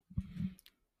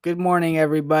Good morning,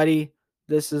 everybody.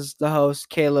 This is the host,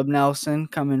 Caleb Nelson,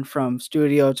 coming from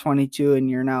Studio 22, and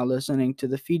you're now listening to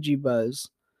the Fiji Buzz.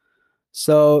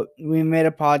 So, we made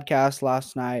a podcast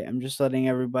last night. I'm just letting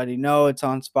everybody know it's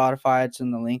on Spotify. It's in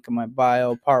the link in my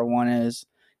bio. Part one is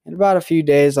in about a few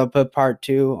days, I'll put part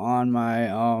two on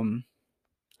my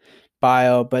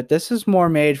bio, but this is more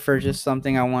made for just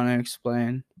something I want to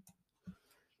explain.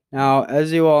 Now,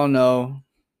 as you all know,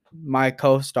 my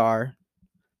co star,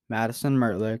 Maddison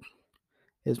Mertlick,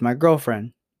 is my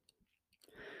girlfriend.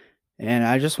 And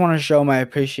I just want to show my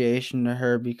appreciation to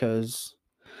her because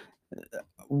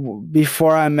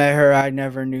before I met her, I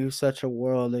never knew such a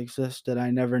world existed.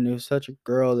 I never knew such a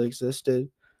girl existed.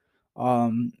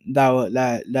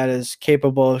 That is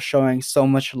capable of showing so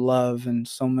much love and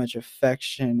so much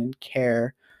affection and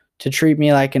care to treat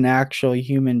me like an actual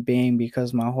human being,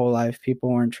 because my whole life people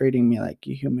weren't treating me like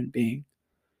a human being.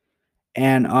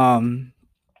 And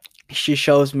she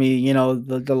shows me,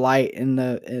 the light in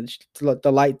the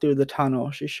light through the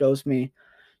tunnel. She shows me,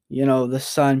 the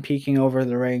sun peeking over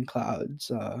the rain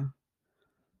clouds.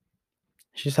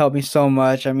 She's helped me so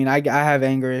much. I mean, I have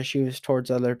anger issues towards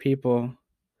other people,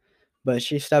 but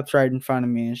she steps right in front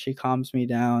of me and she calms me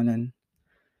down. And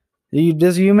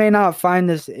you may not find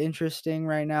this interesting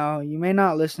right now. You may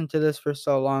not listen to this for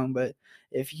so long, but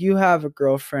if you have a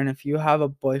girlfriend, if you have a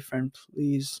boyfriend,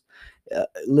 please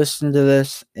listen to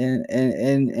this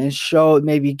and show,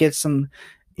 maybe get some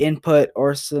input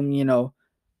or some,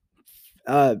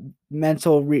 uh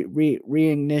mental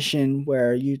reignition,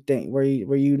 where you think, where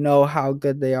you know how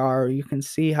good they are, or you can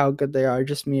see how good they are,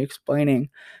 just me explaining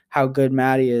how good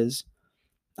Maddie is.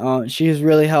 She has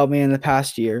really helped me in the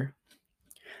past year,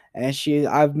 and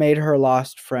I've made her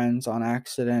lost friends on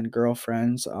accident,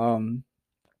 girlfriends,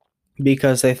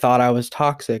 because they thought I was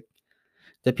toxic.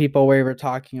 The people we were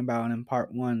talking about in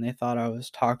part one, they thought I was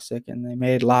toxic, and they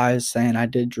made lies saying I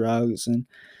did drugs, and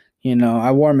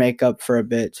I wore makeup for a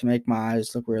bit to make my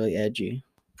eyes look really edgy.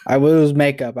 I was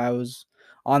makeup. I was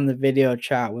on the video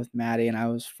chat with Maddie, and I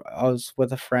was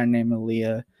with a friend named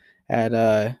Aaliyah at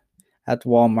at the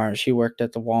Walmart. She worked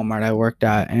at the Walmart I worked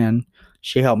at, and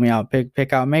she helped me out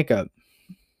pick out makeup.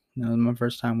 That was my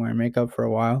first time wearing makeup for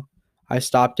a while. I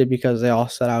stopped it because they all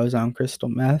said I was on crystal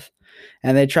meth,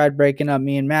 and they tried breaking up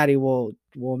me and Maddie. Well,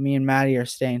 me and Maddie are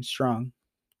staying strong.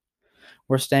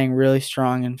 We're staying really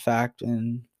strong, in fact,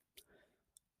 and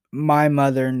my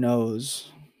mother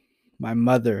knows. My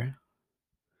mother,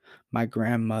 my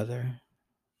grandmother,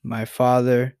 my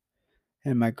father,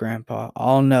 and my grandpa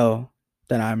all know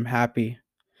that I'm happy,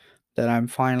 that I'm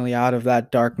finally out of that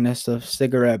darkness of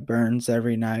cigarette burns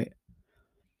every night,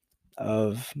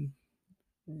 of,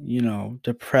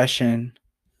 depression,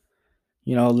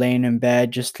 laying in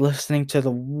bed, just listening to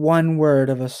the one word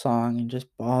of a song and just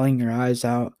bawling your eyes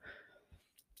out.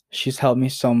 She's helped me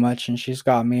so much, and she's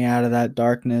got me out of that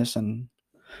darkness, and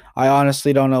I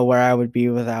honestly don't know where I would be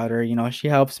without her. She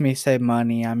helps me save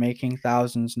money. I'm making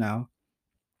thousands now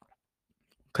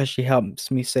because she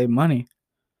helps me save money.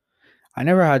 I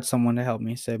never had someone to help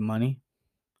me save money.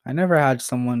 I never had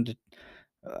someone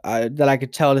that I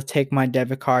could tell to take my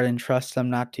debit card and trust them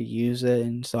not to use it,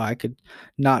 and so I could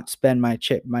not spend my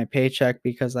paycheck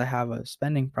because I have a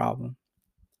spending problem.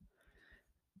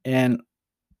 And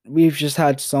we've just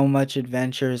had so much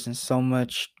adventures and so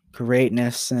much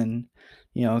greatness, and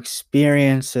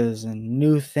experiences and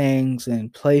new things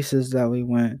and places that we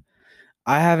went.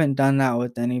 I haven't done that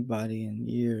with anybody in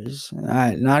years.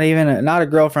 Not even not a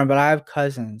girlfriend, but I have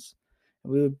cousins.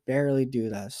 We would barely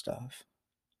do that stuff.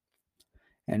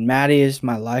 And Maddie is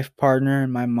my life partner,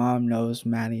 and my mom knows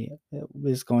Maddie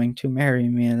is going to marry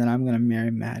me, and then I'm going to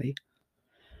marry Maddie.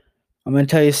 I'm going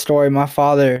to tell you a story. My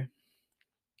father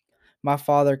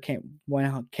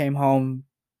came home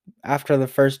after the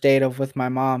first date of with my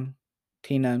mom,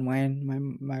 Tina and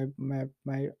Wayne,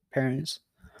 my parents.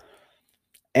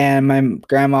 And my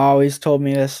grandma always told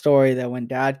me this story, that when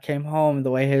dad came home,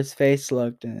 the way his face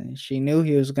looked, and she knew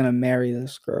he was gonna marry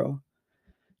this girl,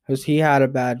 because he had a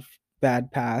bad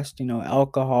past,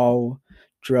 alcohol,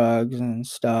 drugs, and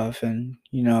stuff, and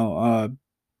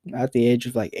at the age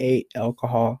of like 8,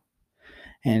 alcohol.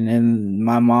 And then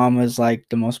my mom was like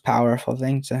the most powerful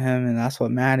thing to him, and that's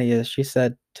what Maddie is.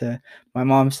 My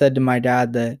mom said to my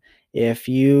dad that if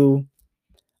you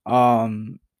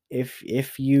um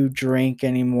if you drink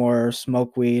anymore or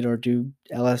smoke weed or do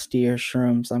LSD or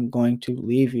shrooms, I'm going to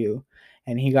leave you.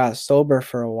 And he got sober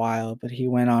for a while, but he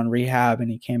went on rehab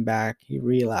and he came back. He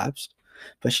relapsed,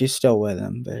 but she's still with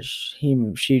him. But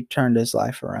she turned his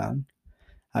life around.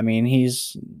 I mean, he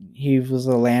was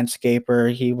a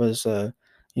landscaper. He was a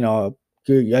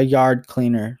yard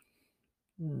cleaner.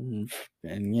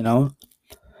 And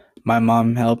my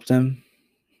mom helped him.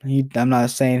 I'm not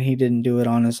saying he didn't do it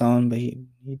on his own, but he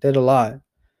did a lot.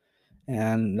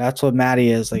 And that's what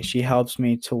Maddie is. Like, she helps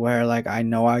me to where, like, I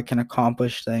know I can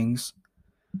accomplish things.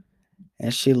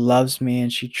 And she loves me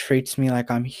and she treats me like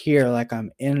I'm here, like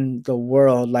I'm in the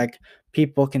world, like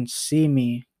people can see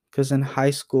me. Because in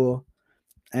high school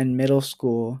and middle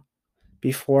school,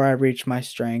 before I reached my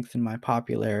strength and my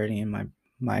popularity and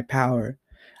my power,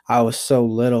 I was so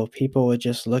little. People would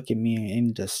just look at me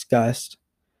in disgust.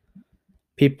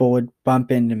 People would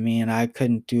bump into me and I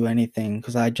couldn't do anything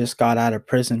because I just got out of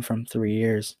prison from 3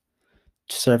 years,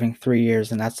 serving 3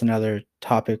 years. And that's another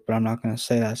topic, but I'm not going to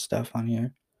say that stuff on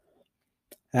here.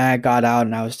 And I got out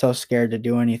and I was so scared to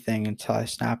do anything until I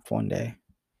snapped one day.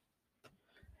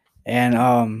 And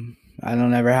it'll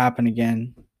never happen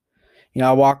again.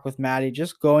 I walk with Maddie,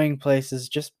 just going places,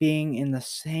 just being in the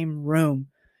same room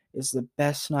is the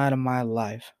best night of my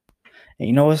life. And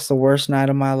you know what's the worst night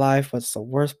of my life? What's the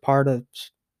worst part of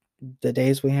the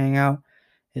days we hang out?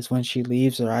 Is when she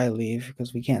leaves or I leave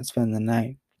because we can't spend the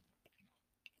night.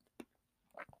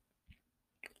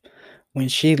 When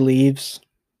she leaves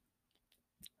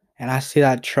and I see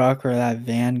that truck or that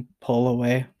van pull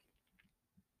away,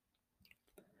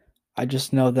 I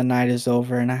just know the night is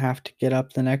over and I have to get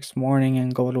up the next morning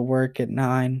and go to work at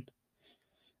 9,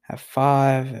 at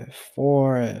 5, at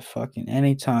 4, at fucking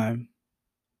any time.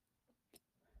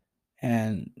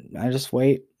 And I just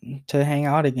wait to hang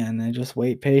out again. I just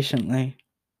wait patiently.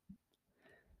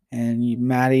 And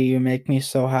Maddie, you make me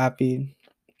so happy.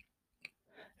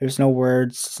 There's no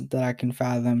words that I can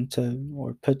fathom to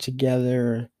or put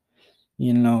together.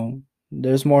 Or,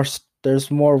 there's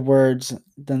more words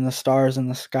than the stars in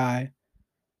the sky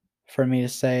for me to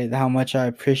say how much I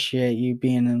appreciate you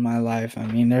being in my life. I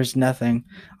mean, there's nothing.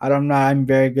 I'm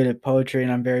very good at poetry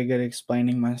and I'm very good at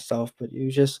explaining myself, but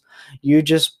you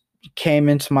just came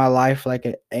into my life like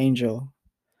an angel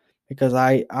because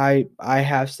I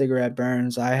have cigarette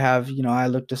burns. I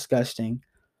look disgusting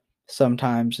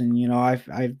sometimes and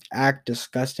I act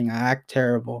disgusting. I act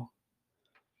terrible.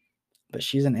 But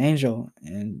she's an angel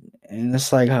and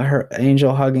it's like her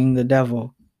angel hugging the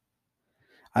devil.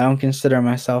 I don't consider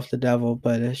myself the devil,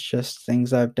 but it's just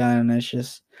things I've done. And it's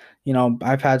just,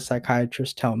 I've had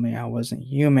psychiatrists tell me I wasn't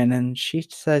human. And she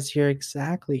says, you're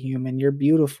exactly human. You're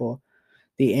beautiful.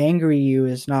 The angry you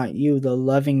is not you, the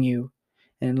loving you.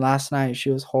 And last night she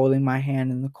was holding my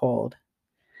hand in the cold.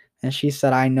 And she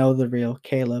said, I know the real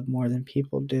Caleb more than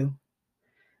people do.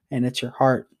 And it's your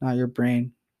heart, not your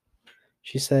brain.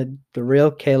 She said, the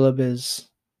real Caleb is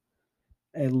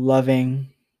a loving,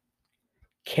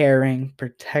 caring,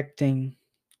 protecting,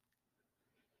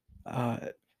 uh,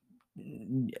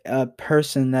 a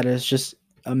person that is just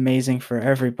amazing for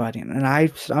everybody. And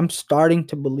I'm starting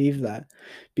to believe that.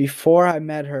 Before I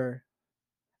met her,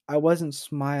 I wasn't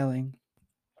smiling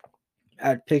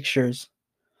at pictures.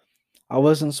 I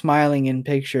wasn't smiling in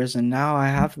pictures, and now I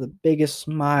have the biggest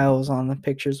smiles on the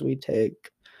pictures we take.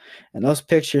 And those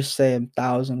pictures say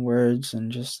 1,000 words, and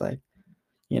just like,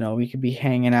 we could be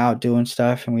hanging out doing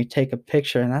stuff, and we take a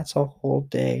picture, and that's a whole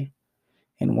day.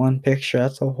 In one picture,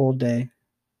 that's a whole day.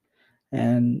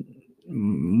 And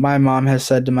my mom has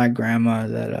said to my grandma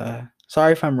that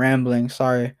sorry if I'm rambling,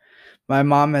 sorry. My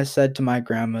mom has said to my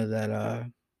grandma that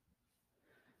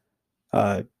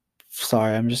uh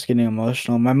sorry, I'm just getting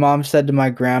emotional. My mom said to my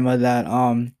grandma that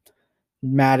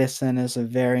Maddison is a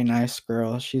very nice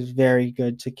girl. She's very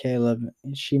good to Caleb.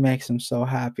 She makes him so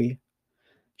happy.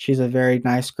 She's a very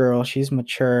nice girl. She's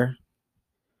mature.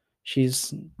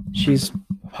 She's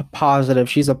positive.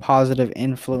 She's a positive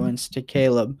influence to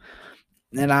Caleb.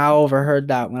 And I overheard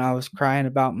that when I was crying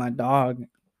about my dog.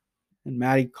 And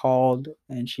Maddie called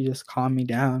and she just calmed me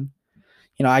down.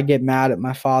 I get mad at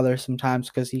my father sometimes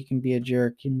because he can be a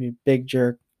jerk. He can be a big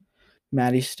jerk.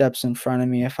 Maddie steps in front of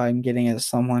me if I'm getting at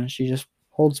someone. She just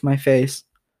holds my face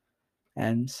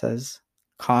and says,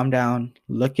 calm down.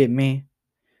 Look at me.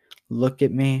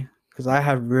 Because I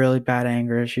have really bad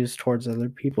anger issues towards other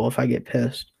people if I get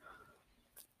pissed.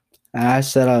 And I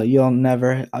said, you'll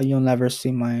never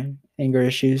see my anger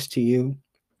issues to you.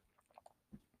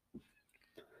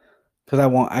 Because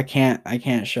I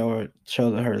can't show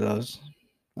her those.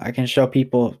 I can show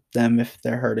people them if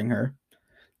they're hurting her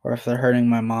or if they're hurting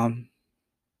my mom.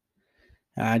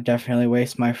 And I definitely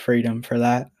waste my freedom for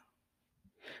that.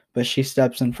 But she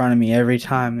steps in front of me every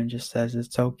time and just says,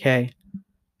 it's okay.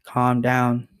 Calm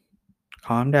down.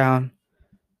 Calm down.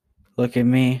 Look at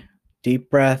me. Deep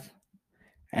breath.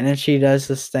 And then she does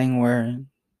this thing where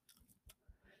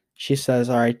she says,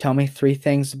 all right, tell me 3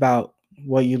 things about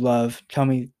what you love. Tell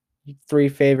me 3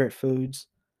 favorite foods.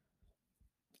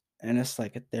 and it's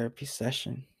like a therapy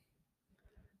session.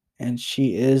 And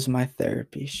she is my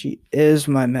therapy. She is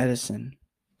my medicine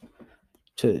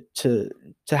to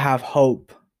have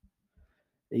hope,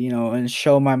 and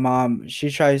show my mom. She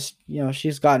tries,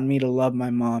 she's gotten me to love my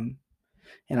mom.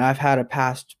 And I've had a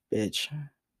past bitch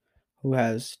who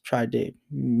has tried to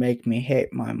make me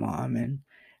hate my mom. And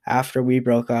after we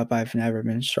broke up, I've never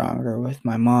been stronger with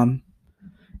my mom.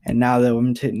 And now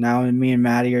that now me and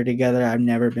Maddie are together, I've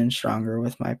never been stronger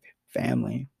with my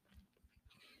family.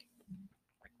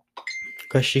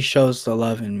 Because she shows the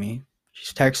love in me.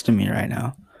 She's texting me right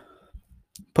now,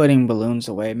 putting balloons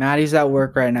away. Maddie's at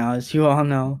work right now, as you all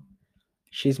know.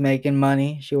 She's making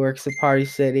money. She works at Party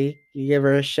City. You give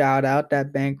her a shout out,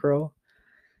 that bankroll.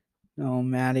 Oh,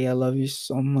 Maddie, I love you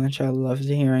so much. I love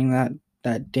hearing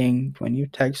that ding when you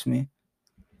text me.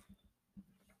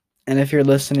 And if you're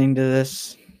listening to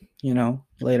this,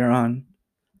 later on,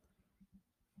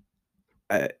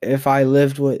 if I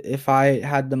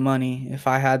had the money, if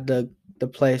I had the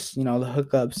place, the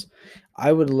hookups,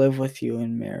 I would live with you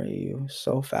and marry you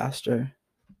so faster.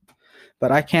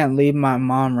 But I can't leave my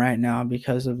mom right now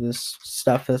because of this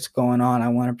stuff that's going on. I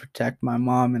want to protect my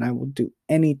mom, and I will do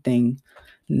anything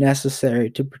necessary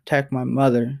to protect my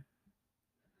mother.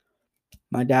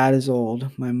 My dad is old.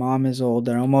 My mom is old.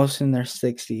 They're almost in their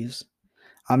 60s.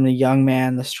 I'm the young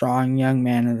man, the strong young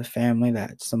man in the family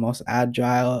that's the most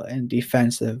agile and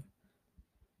defensive.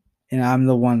 And I'm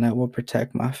the one that will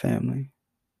protect my family.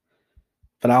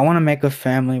 But I want to make a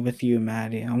family with you,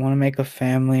 Maddie. I want to make a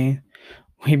family.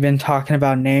 We've been talking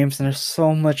about names, and there's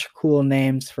so much cool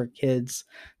names for kids.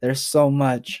 There's so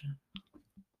much.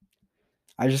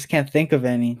 I just can't think of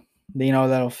any,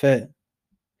 that'll fit.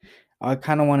 I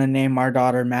kind of want to name our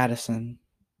daughter Maddison.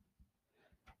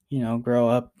 Grow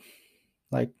up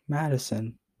like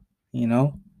Maddison,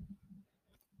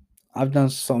 I've done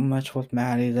so much with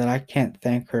Maddie that I can't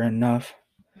thank her enough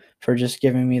for just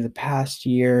giving me the past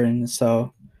year, and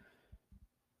so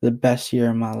the best year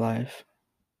of my life.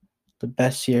 The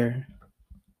best year.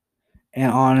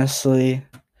 And honestly,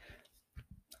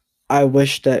 I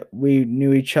wish that we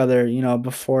knew each other,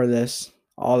 before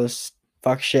all this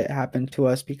fuck shit happened to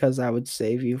us, because I would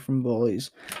save you from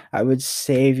bullies. I would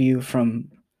save you from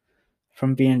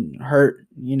being hurt,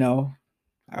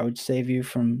 I would save you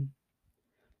from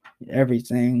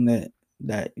everything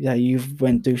that you've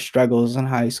went through struggles in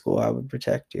high school. I would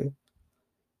protect you.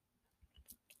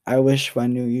 I wish I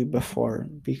knew you before,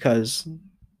 because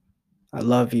I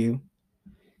love you.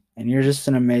 And you're just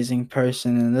an amazing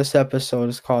person. And this episode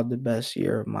is called The Best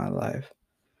Year of My Life.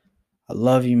 I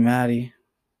love you, Maddie.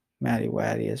 Maddie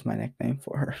Waddy is my nickname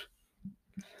for her.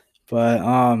 But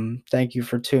thank you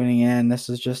for tuning in. This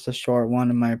is just a short one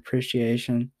of my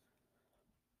appreciation.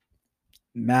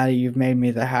 Maddie, you've made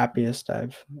me the happiest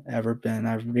I've ever been.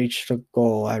 I've reached a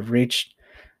goal. I've reached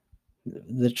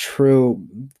the true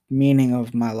meaning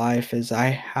of my life is I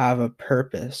have a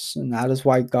purpose. And that is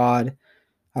why God,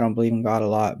 I don't believe in God a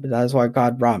lot, but that is why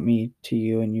God brought me to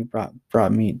you, and you brought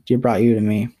you to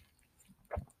me,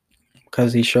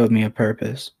 because he showed me a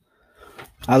purpose.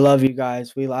 I love you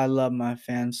guys. I love my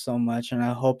fans so much, and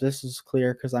I hope this is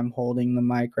clear because I'm holding the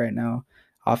mic right now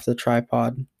off the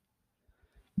tripod.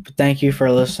 But thank you for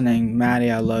listening.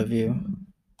 Maddie, I love you.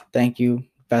 Thank you,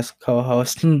 best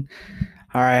co-host. All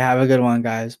right, have a good one,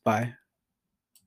 guys. Bye.